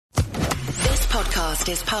podcast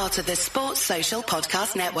is part of the Sports Social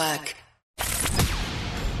Podcast Network.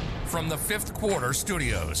 From the Fifth Quarter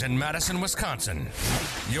Studios in Madison, Wisconsin,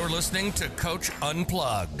 you're listening to Coach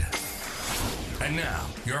Unplugged. And now,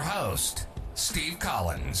 your host, Steve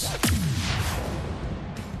Collins.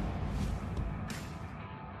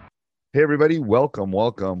 Hey, everybody.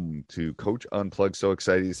 Welcome to Coach Unplugged. So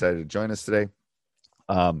excited you decided to join us today.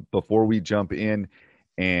 Before we jump in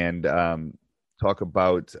and talk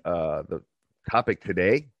about the topic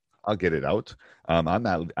today, I'll get it out.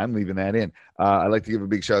 I'm leaving that in. I'd like to give a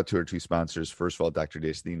big shout out to our two sponsors. First of all, Dr.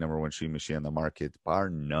 Dish, the number one shoe machine on the market, bar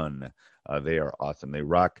none. They are awesome. They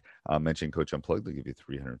rock. Mention Coach Unplugged. They'll give you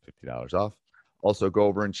 $350 off. Also, go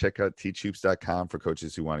over and check out teachhoops.com for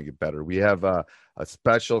coaches who want to get better. We have a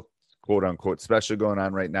special, quote unquote, special going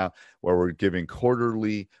on right now where we're giving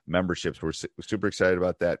quarterly memberships. We're super excited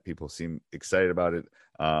about that. People seem excited about it.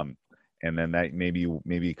 And then that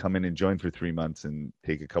maybe come in and join for 3 months and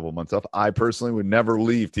take a couple months off. I personally would never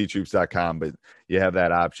leave teachhoops.com, but you have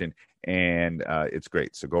that option, and it's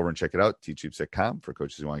great. So go over and check it out, teachhoops.com, for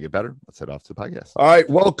coaches who want to get better. Let's head off to the podcast. All right,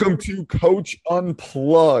 welcome to Coach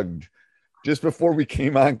Unplugged. Just before we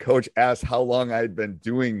came on, Coach asked how long I'd been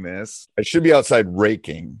doing this. I should be outside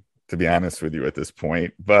raking, to be honest with you at this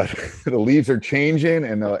point, but the leaves are changing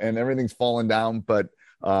and everything's falling down, but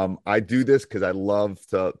I do this because I love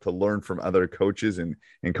to learn from other coaches, and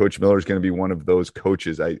Coach Miller is going to be one of those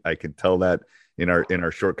coaches. I can tell that in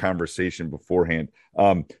our short conversation beforehand.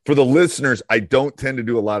 For the listeners, I don't tend to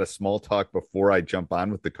do a lot of small talk before I jump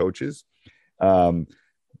on with the coaches. And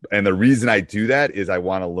the reason I do that is I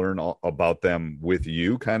want to learn all about them with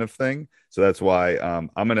you, kind of thing. So that's why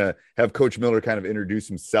I'm going to have Coach Miller kind of introduce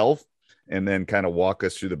himself and then kind of walk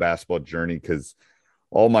us through the basketball journey, because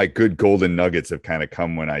all my good golden nuggets have kind of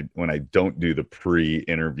come when I don't do the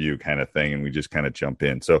pre-interview kind of thing, and we just kind of jump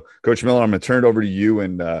in. So, Coach Miller, I'm going to turn it over to you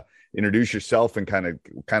and introduce yourself and kind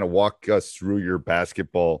of walk us through your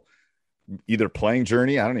basketball, either playing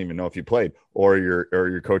journey, I don't even know if you played, or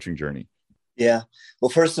your coaching journey. Yeah. Well,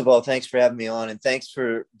 first of all, thanks for having me on, and thanks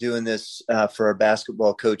for doing this for our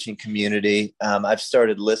basketball coaching community. I've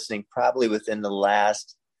started listening probably within the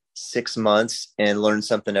last 6 months and learn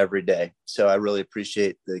something every day. So I really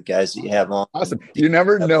appreciate the guys that you have on. Awesome. You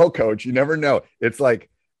never know, Coach. You never know. It's like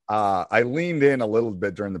I leaned in a little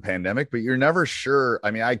bit during the pandemic, but you're never sure.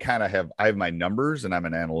 I mean, I have my numbers, and I'm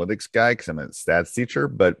an analytics guy because I'm a stats teacher,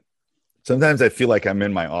 but sometimes I feel like I'm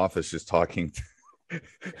in my office just talking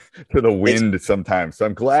to the wind sometimes. So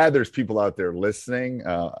I'm glad there's people out there listening.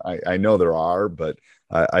 I know there are, but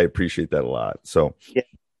I appreciate that a lot. So yeah.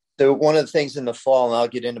 So one of the things in the fall, and I'll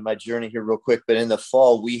get into my journey here real quick, but in the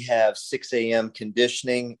fall, we have 6 a.m.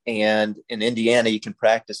 conditioning, and in Indiana, you can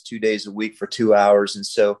practice 2 days a week for 2 hours. And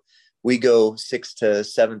so we go 6 to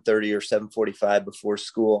 7:30 or 7:45 before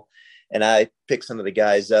school. And I pick some of the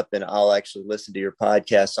guys up, and I'll actually listen to your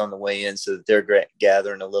podcast on the way in so that they're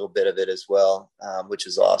gathering a little bit of it as well, which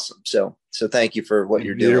is awesome. So thank you for what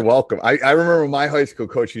you're doing. You're welcome. I remember my high school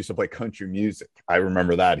coach used to play country music. I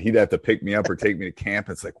remember that. He'd have to pick me up or take me to camp.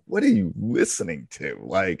 It's like, what are you listening to?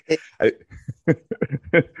 Like,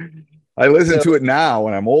 I listen to it now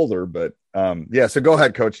when I'm older, but yeah. So go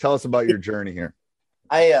ahead, Coach. Tell us about your journey here.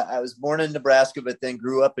 I was born in Nebraska, but then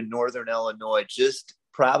grew up in northern Illinois, just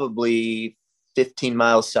probably 15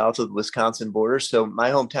 miles south of the Wisconsin border. So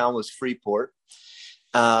my hometown was Freeport.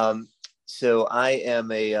 So I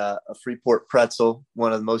am a Freeport pretzel,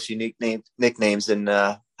 one of the most unique nicknames in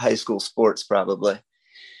high school sports, probably.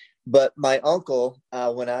 But my uncle,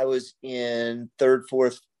 when I was in 3rd,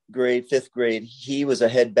 4th grade, 5th grade, he was a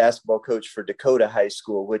head basketball coach for Dakota High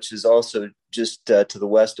School, which is also just to the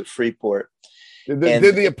west of Freeport. Did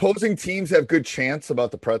the opposing teams have good chants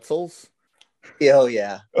about the pretzels? Oh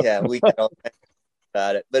yeah. We got all kinds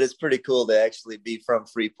about it, but it's pretty cool to actually be from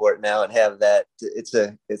Freeport now and have that. It's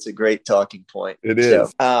a great talking point. It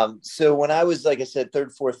is. So when I was, like I said,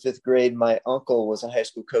 3rd, 4th, 5th grade, my uncle was a high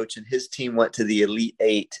school coach, and his team went to the Elite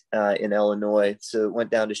Eight in Illinois. So it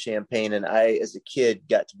went down to Champaign, and I, as a kid,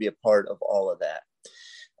 got to be a part of all of that.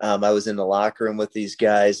 I was in the locker room with these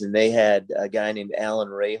guys, and they had a guy named Alan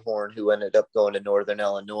Rayhorn who ended up going to Northern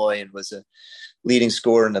Illinois and was a leading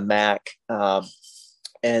scorer in the MAC.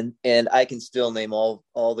 And I can still name all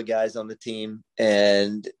the guys on the team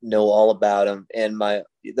and know all about them. And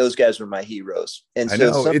those guys were my heroes. And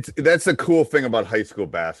so that's the cool thing about high school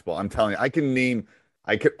basketball. I'm telling you,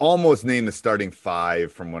 I could almost name the starting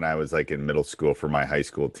 5 from when I was like in middle school for my high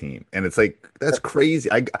school team. And it's like, that's crazy.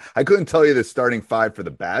 I couldn't tell you the starting 5 for the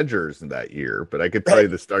Badgers in that year, but I could tell you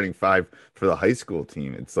the starting 5 for the high school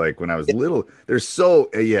team. It's like when I was little,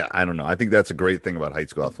 I don't know. I think that's a great thing about high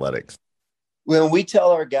school athletics. When we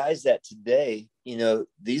tell our guys that today,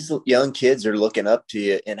 these young kids are looking up to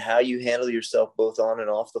you, and how you handle yourself both on and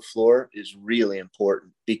off the floor is really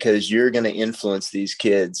important, because you're going to influence these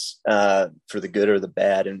kids for the good or the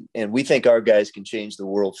bad. And we think our guys can change the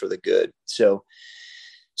world for the good. So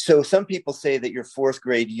some people say that your fourth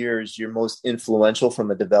grade year is your most influential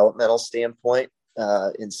from a developmental standpoint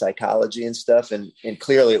in psychology and stuff. And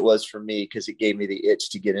clearly it was for me, because it gave me the itch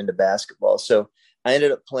to get into basketball. So I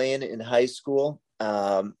ended up playing in high school,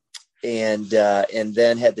 and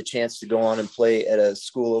then had the chance to go on and play at a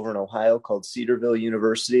school over in Ohio called Cedarville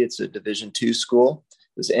University. It's a Division II school.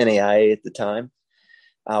 It was NAIA at the time.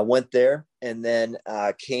 Went there, and then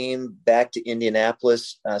came back to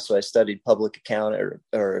Indianapolis. So I studied public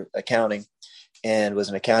accounting, and was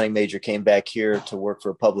an accounting major. Came back here to work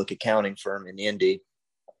for a public accounting firm in Indy.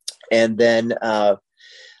 And then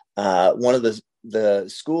one of the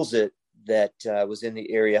schools that was in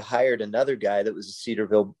the area hired another guy that was a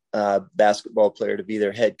Cedarville basketball player to be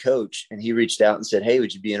their head coach. And he reached out and said, "Hey,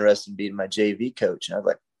 would you be interested in being my JV coach?" And I was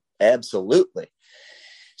like, "Absolutely."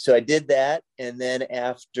 So I did that. And then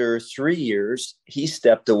after 3 years, he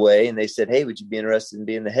stepped away, and they said, "Hey, would you be interested in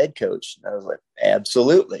being the head coach?" And I was like,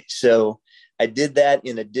 "Absolutely." So I did that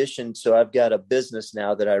in addition. So I've got a business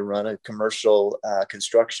now that I run, a commercial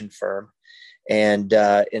construction firm. And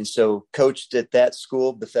so coached at that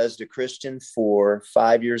school, Bethesda Christian, for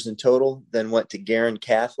 5 years in total, then went to Guerin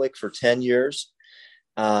Catholic for 10 years.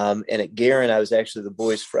 And at Guerin, I was actually the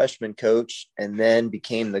boys freshman coach, and then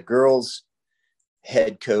became the girls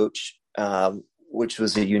head coach, which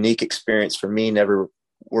was a unique experience for me, never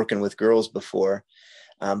working with girls before.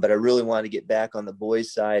 But I really wanted to get back on the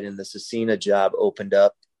boys side, and the Cecina job opened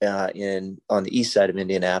up on the east side of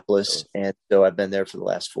Indianapolis. And so I've been there for the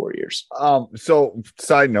last 4 years. So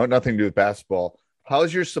side note, nothing to do with basketball.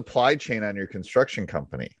 How's your supply chain on your construction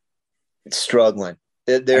company? It's struggling.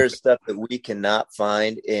 There's stuff that we cannot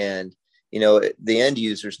find. And, the end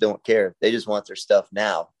users don't care. They just want their stuff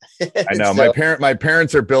now. I know. So, my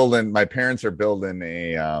parents are building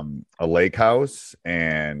a lake house,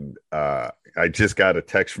 and I just got a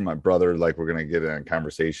text from my brother, like we're going to get in a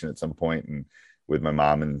conversation at some point and with my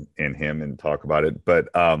mom and him and talk about it. But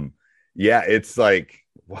yeah, it's like,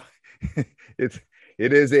 it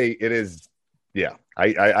is. Yeah.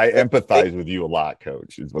 I empathize with you a lot,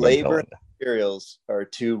 Coach. Is what labor and materials are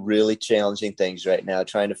two really challenging things right now,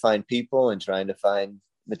 trying to find people and trying to find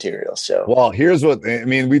materials. So, well, here's what I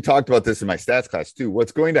mean. We talked about this in my stats class too.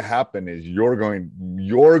 What's going to happen is you're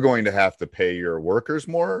going to have to pay your workers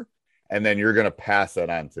more, and then you're going to pass that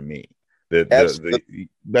on to me. That's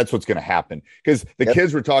what's going to happen, because the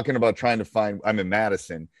kids were talking about trying to find. I'm in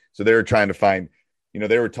Madison, so they were trying to find.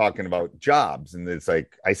 They were talking about jobs, and it's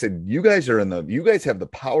like I said, you guys have the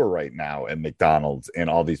power right now at McDonald's and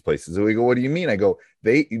all these places. So we go, what do you mean? I go,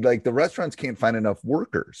 the restaurants can't find enough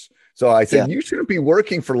workers. So I said, you shouldn't be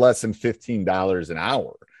working for less than $15 an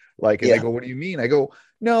hour. They go, what do you mean? I go,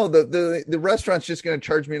 no, the restaurant's just going to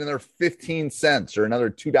charge me another 15 cents or another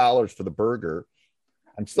 $2 for the burger.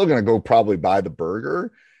 I'm still going to go probably buy the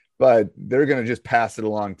burger, but they're going to just pass it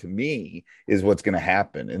along to me is what's going to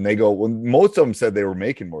happen. And they go, well, most of them said they were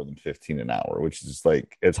making more than 15 an hour, which is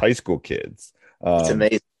like, it's high school kids. It's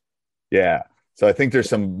amazing. Yeah. So I think there's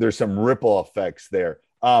some ripple effects there.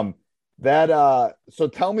 So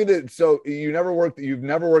tell me so you've never worked in you've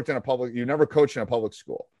never coached in a public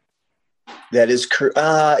school. That is correct.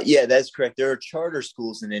 Yeah, that's correct. There are charter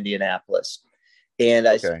schools in Indianapolis, and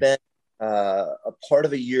I spent a part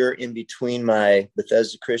of a year in between my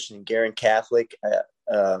Bethesda Christian and Guerin Catholic.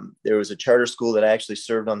 There was a charter school that I actually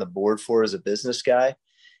served on the board for as a business guy,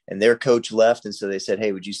 and their coach left. And so they said,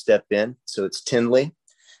 "Hey, would you step in?" So it's Tinley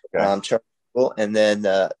charter school. And then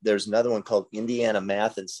there's another one called Indiana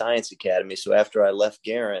Math and Science Academy. So after I left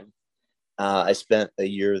Guerin, I spent a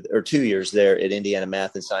year or 2 years there at Indiana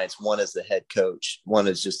Math and Science, one as the head coach, one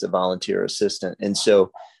as just a volunteer assistant. And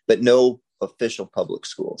so, but no official public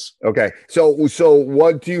schools. Okay. So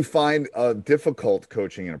what do you find difficult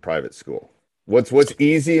coaching in a private school? What's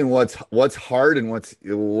easy and what's hard and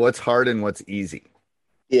what's hard and what's easy?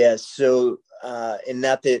 Yeah. So, and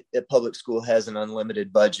not that a public school has an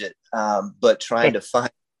unlimited budget, but trying to find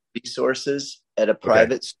resources at a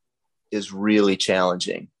private school is really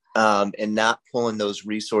challenging. And not pulling those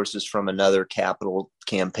resources from another capital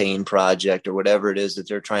campaign project or whatever it is that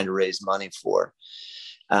they're trying to raise money for.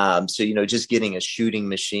 So, just getting a shooting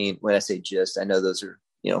machine, when I say just, I know those are,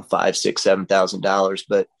 $5,000, $6,000, $7,000,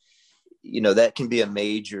 but that can be a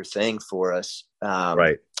major thing for us.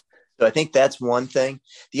 Right. So I think that's one thing.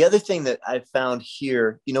 The other thing that I found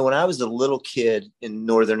here, when I was a little kid in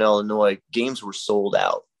Northern Illinois, games were sold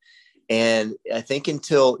out. And I think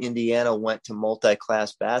until Indiana went to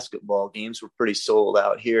multi-class basketball, games were pretty sold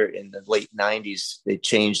out here. In the late 90s, they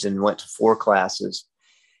changed and went to 4 classes.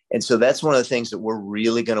 And so that's one of the things that we're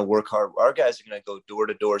really going to work hard. Our guys are going to go door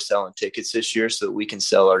to door selling tickets this year so that we can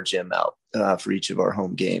sell our gym out for each of our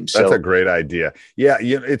home games. That's a great idea. Yeah.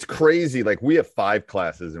 It's crazy. Like, we have 5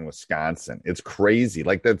 classes in Wisconsin. It's crazy.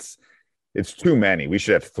 Like, it's too many. We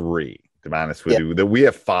should have 3, to be honest with you. That we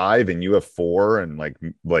have 5 and you have 4. And like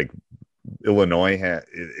Illinois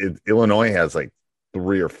has like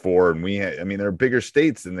 3 or 4. And they're bigger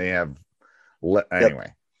states and they have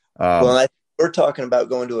anyway. Well, we're talking about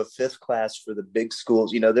going to a 5th class for the big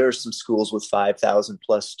schools. There are some schools with 5,000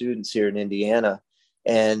 plus students here in Indiana,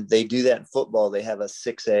 and they do that in football. They have a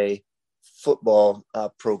 6A football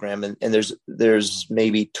program, and there's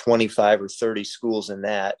maybe 25 or 30 schools in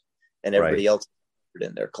that, and everybody else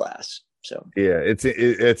in their class. So yeah,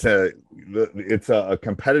 it's a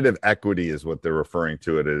competitive equity is what they're referring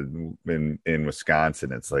to it in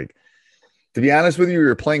Wisconsin. It's like, to be honest with you,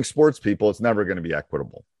 you're playing sports, people. It's never going to be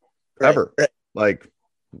equitable. Ever. Right. Like,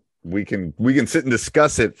 we can sit and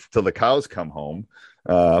discuss it till the cows come home,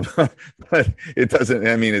 but it doesn't.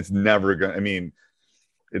 It's never going.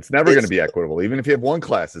 It's never going to be equitable. Even if you have 1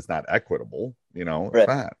 class, it's not equitable. It's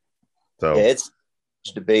not. So it's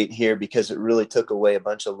debate here because it really took away a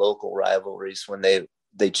bunch of local rivalries when they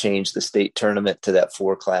changed the state tournament to that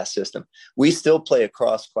 4-class system. We still play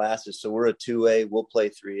across classes, so we're a 2A. We'll play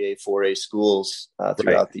 3A, 4A schools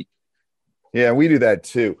throughout the. Yeah, we do that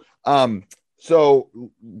too. So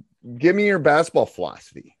give me your basketball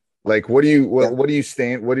philosophy. Like, what do you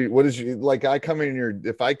stand? What is you like?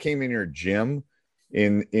 If I came in your gym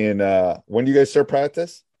in when do you guys start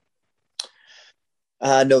practice?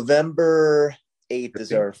 November 8th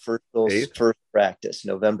is our first practice.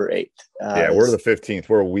 November 8th. We're the 15th.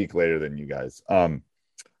 We're a week later than you guys.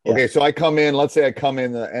 Okay. So I come in, let's say I come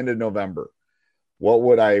in the end of November. What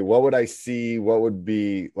would I see? What would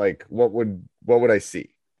be like, what would I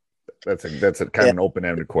see? That's a kind of an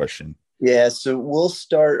open-ended question. Yeah. So we'll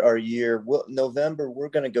start our year. November, we're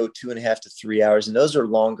going to go 2.5 to 3 hours. And those are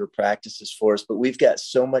longer practices for us, but we've got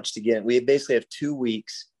so much to get in. We basically have 2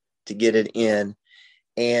 weeks to get it in.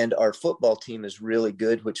 And our football team is really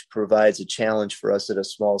good, which provides a challenge for us at a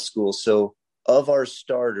small school. So of our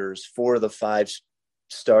starters, 4 of the 5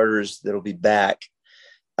 starters that'll be back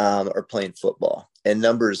are playing football. And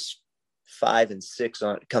numbers 5 and 6 6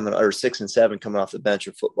 and 7 coming off the bench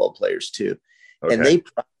are football players too. Okay. And they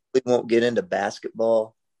probably won't get into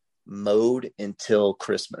basketball mode until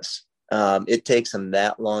Christmas. It takes them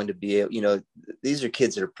that long to be able, these are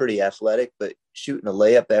kids that are pretty athletic, but shooting a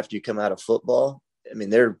layup after you come out of football,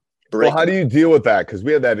 they're breaking. Well, how do you deal with that? Because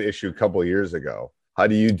we had that issue a couple of years ago. How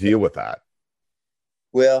do you deal with that?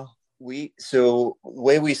 Well, the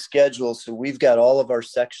way we schedule, so we've got all of our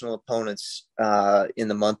sectional opponents in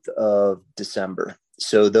the month of December.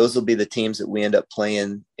 So those will be the teams that we end up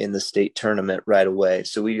playing in the state tournament right away.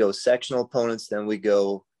 So we go sectional opponents, then we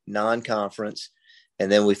go non-conference,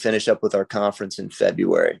 and then we finish up with our conference in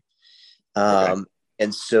February. Okay.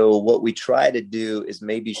 And so what we try to do is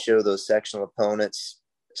maybe show those sectional opponents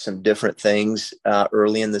some different things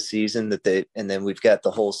early in the season and then we've got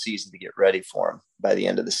the whole season to get ready for them by the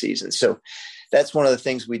end of the season. So that's one of the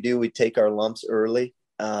things we do. We take our lumps early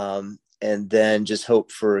and then just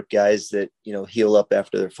hope for guys that, heal up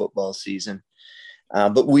after their football season.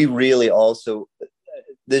 But we really also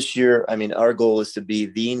this year, our goal is to be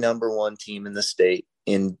the number 1 team in the state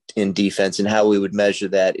in defense, and how we would measure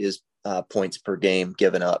that is points per game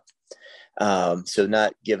given up. So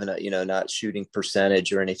not given up, not shooting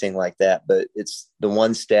percentage or anything like that, but it's the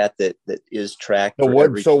one stat that is tracked.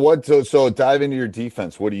 So dive into your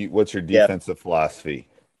defense. What's your defensive philosophy?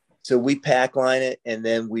 So we pack line it, and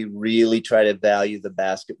then we really try to value the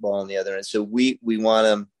basketball on the other end. So we want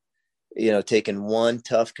them, taking one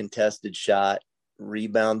tough contested shot,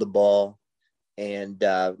 rebound the ball, and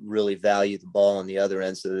really value the ball on the other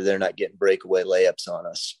end so that they're not getting breakaway layups on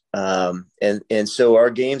us. And so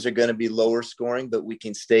our games are going to be lower scoring, but we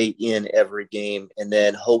can stay in every game. And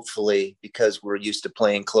then hopefully, because we're used to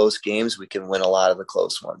playing close games, we can win a lot of the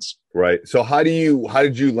close ones. Right. So how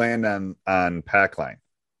did you land on pack line?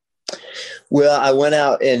 Well, I went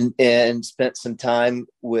out and spent some time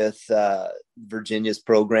with Virginia's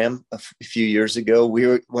program a few years ago.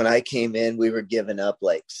 When I came in, we were giving up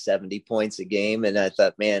like 70 points a game. And I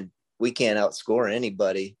thought, man, we can't outscore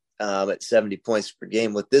anybody at 70 points per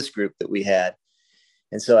game with this group that we had.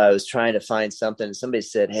 And so I was trying to find something. And somebody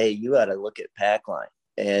said, hey, you ought to look at pack line.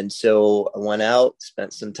 And so I went out,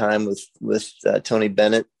 spent some time with Tony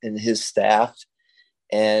Bennett and his staff,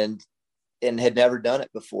 and and had never done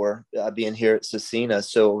it before, being here at Cecina.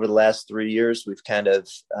 So over the last 3 years, we've kind of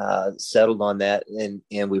settled on that, and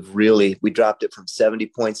we dropped it from 70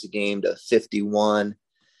 points a game to 51.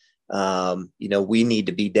 We need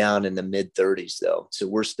to be down in the mid 30s though. So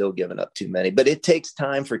we're still giving up too many, but it takes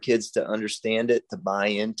time for kids to understand it, to buy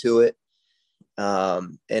into it.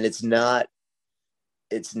 And it's not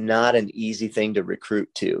an easy thing to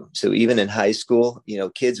recruit to. So even in high school,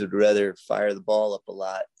 kids would rather fire the ball up a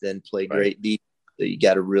lot than play great defense. So you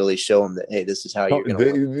got to really show them that, hey, this is how you're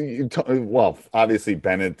going to work. Well, obviously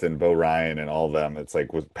Bennett and Bo Ryan and all of them, it's like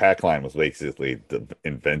pack line was basically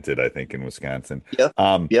invented, I think, in Wisconsin. Yep.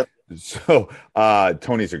 Yep. So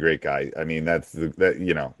Tony's a great guy. I mean, that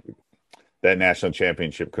national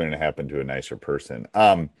championship couldn't happen to a nicer person.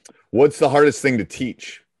 What's the hardest thing to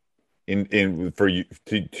teach for you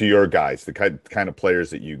to your guys, the kind of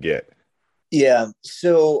players that you get? Yeah.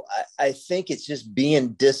 So I think it's just being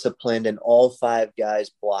disciplined and all 5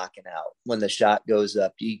 guys blocking out when the shot goes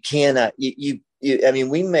up. You cannot, I mean,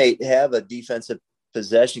 we may have a defensive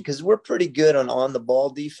possession because we're pretty good on the ball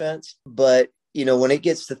defense, but when it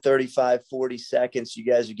gets to 35, 40 seconds, you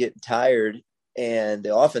guys are getting tired and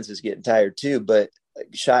the offense is getting tired too, but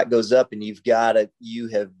shot goes up and you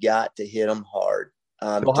have got to hit them hard.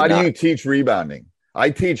 So how do you teach rebounding? I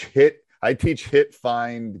teach hit,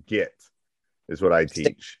 find, get is what I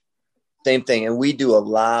teach. Same thing. And we do a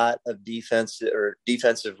lot of defensive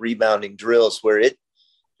rebounding drills where it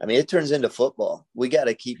turns into football. We got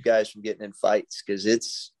to keep guys from getting in fights because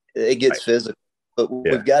it gets physical, but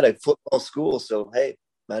we've got a football school. So, hey,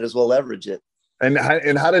 might as well leverage it. And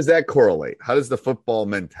how does that correlate? How does the football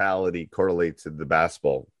mentality correlate to the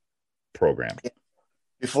basketball program?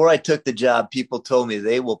 Before I took the job, people told me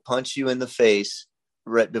they will punch you in the face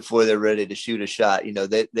right before they're ready to shoot a shot.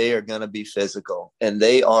 They are going to be physical, and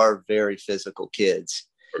they are very physical kids.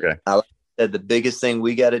 Okay. I said the biggest thing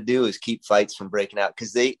we got to do is keep fights from breaking out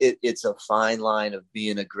because it's a fine line of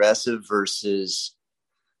being aggressive versus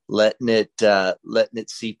letting it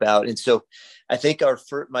seep out. And so I think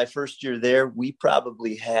my first year there, we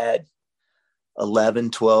probably had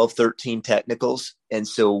 11, 12, 13 technicals. And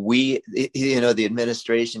so the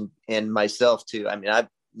administration and myself too, I mean, I've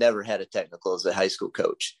never had a technical as a high school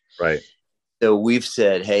coach. Right. So we've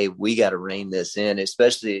said, hey, we got to rein this in,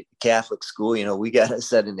 especially Catholic school. We got to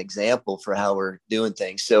set an example for how we're doing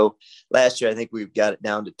things. So last year, I think we've got it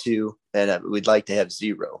down to 2, and we'd like to have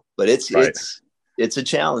 0. But it's a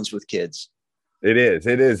challenge with kids. It is.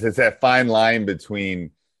 It's that fine line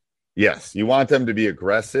between, yes, you want them to be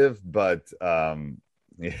aggressive, but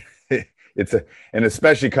and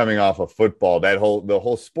especially coming off of football, the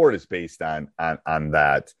whole sport is based on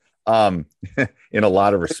that in a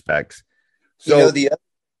lot of respects. So the other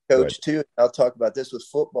coach too, I'll talk about this with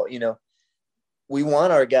football. We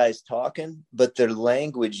want our guys talking, but their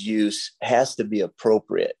language use has to be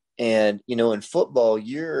appropriate. And, in football,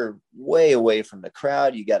 you're way away from the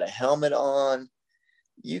crowd. You got a helmet on.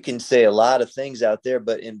 You can say a lot of things out there,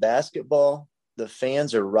 but in basketball, the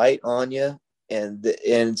fans are right on you.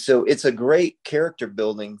 And so it's a great character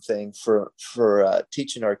building thing for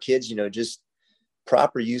teaching our kids, just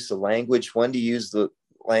proper use of language, when to use the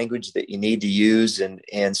language that you need to use.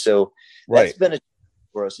 And so that's been a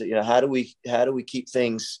for us, how do we keep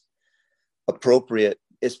things appropriate,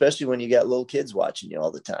 especially when you got little kids watching you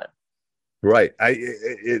all the time. Right.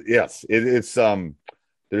 It's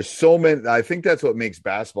there's so many. I think that's what makes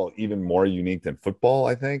basketball even more unique than football.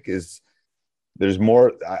 I think is there's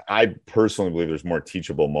more. I personally believe there's more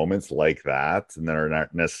teachable moments like that, and that are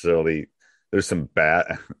not necessarily. There's some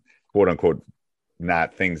bad, quote unquote,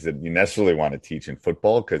 not things that you necessarily want to teach in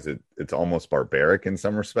football because it's almost barbaric in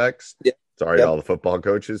some respects. Yeah. Sorry to all the football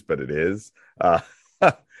coaches, but it is. I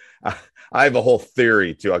have a whole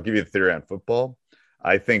theory too. I'll give you a theory on football.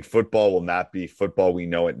 I think football will not be football we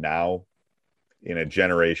know it now in a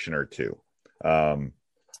generation or two.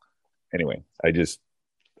 Anyway, I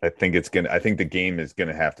think the game is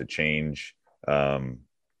gonna have to change. So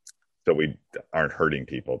we aren't hurting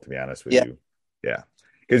people, to be honest with you. Yeah.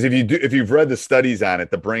 Because if you've read the studies on it,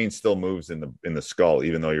 the brain still moves in the skull,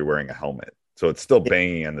 even though you're wearing a helmet. So it's still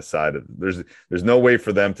banging on the side of there's no way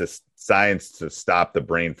for them science to stop the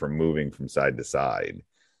brain from moving from side to side.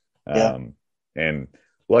 And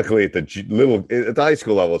luckily at the high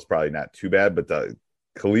school level, it's probably not too bad, but the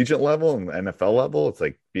collegiate level and NFL level, it's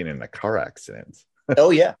like being in a car accident.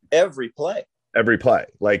 Oh yeah. Every play,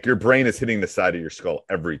 like your brain is hitting the side of your skull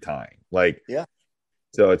every time.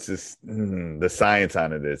 So it's just the science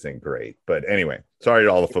on it isn't great, but anyway, sorry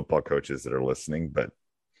to all the football coaches that are listening, but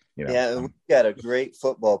we've got a great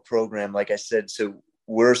football program. Like I said, so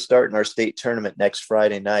we're starting our state tournament next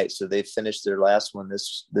Friday night. So they finished their last one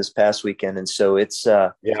this past weekend. And so it's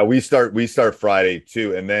yeah, we start Friday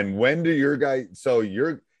too. And then when do your guys,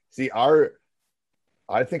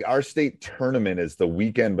 I think our state tournament is the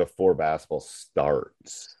weekend before basketball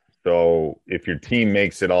starts. So if your team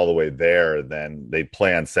makes it all the way there, then they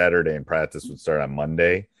play on Saturday and practice would start on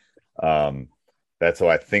Monday. That's how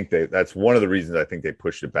I think that's one of the reasons I think they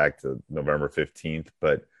pushed it back to November 15th.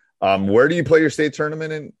 But where do you play your state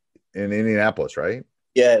tournament in Indianapolis, right?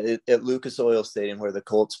 Yeah, at Lucas Oil Stadium, where the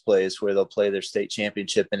Colts play, is where they'll play their state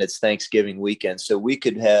championship, and it's Thanksgiving weekend. So we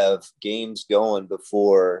could have games going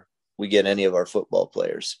before we get any of our football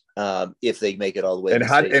players, if they make it all the way. And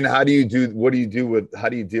how do you deal with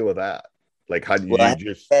that? Like, how do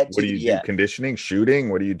you do? Conditioning, shooting?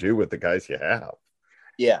 What do you do with the guys you have?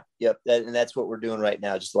 Yeah. Yep. And that's what we're doing right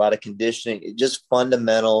now. Just a lot of conditioning, just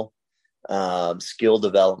fundamental skill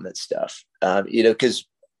development stuff, because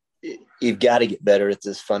you've got to get better at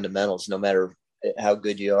this fundamentals, no matter how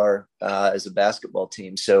good you are as a basketball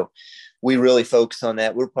team. So we really focus on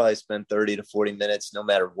that. We'll probably spend 30 to 40 minutes, no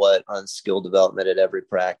matter what, on skill development at every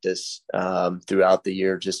practice throughout the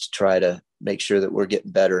year, just to try to make sure that we're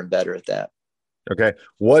getting better and better at that. Okay.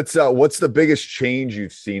 What's the biggest change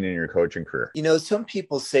you've seen in your coaching career? Some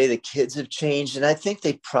people say the kids have changed, and I think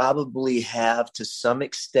they probably have to some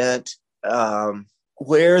extent.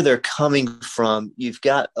 Where they're coming from, you've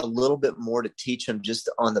got a little bit more to teach them just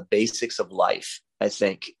on the basics of life, I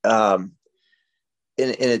think. And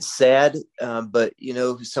it's sad, but,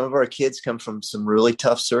 some of our kids come from some really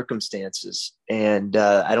tough circumstances. And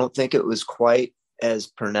I don't think it was quite as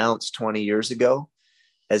pronounced 20 years ago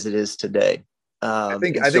as it is today. I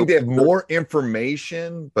think they have more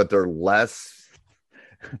information, but they're less.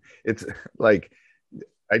 It's like,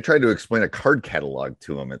 I tried to explain a card catalog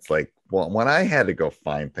to them. It's like, well, when I had to go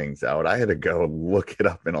find things out, I had to go look it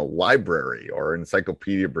up in a library or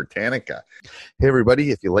Encyclopedia Britannica. Hey,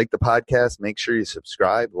 everybody, if you like the podcast, make sure you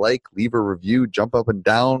subscribe, leave a review, jump up and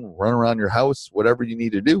down, run around your house, whatever you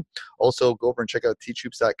need to do. Also, go over and check out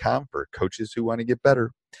teachhoops.com for coaches who want to get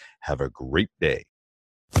better. Have a great day.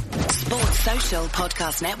 Sports Social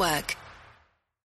Podcast Network.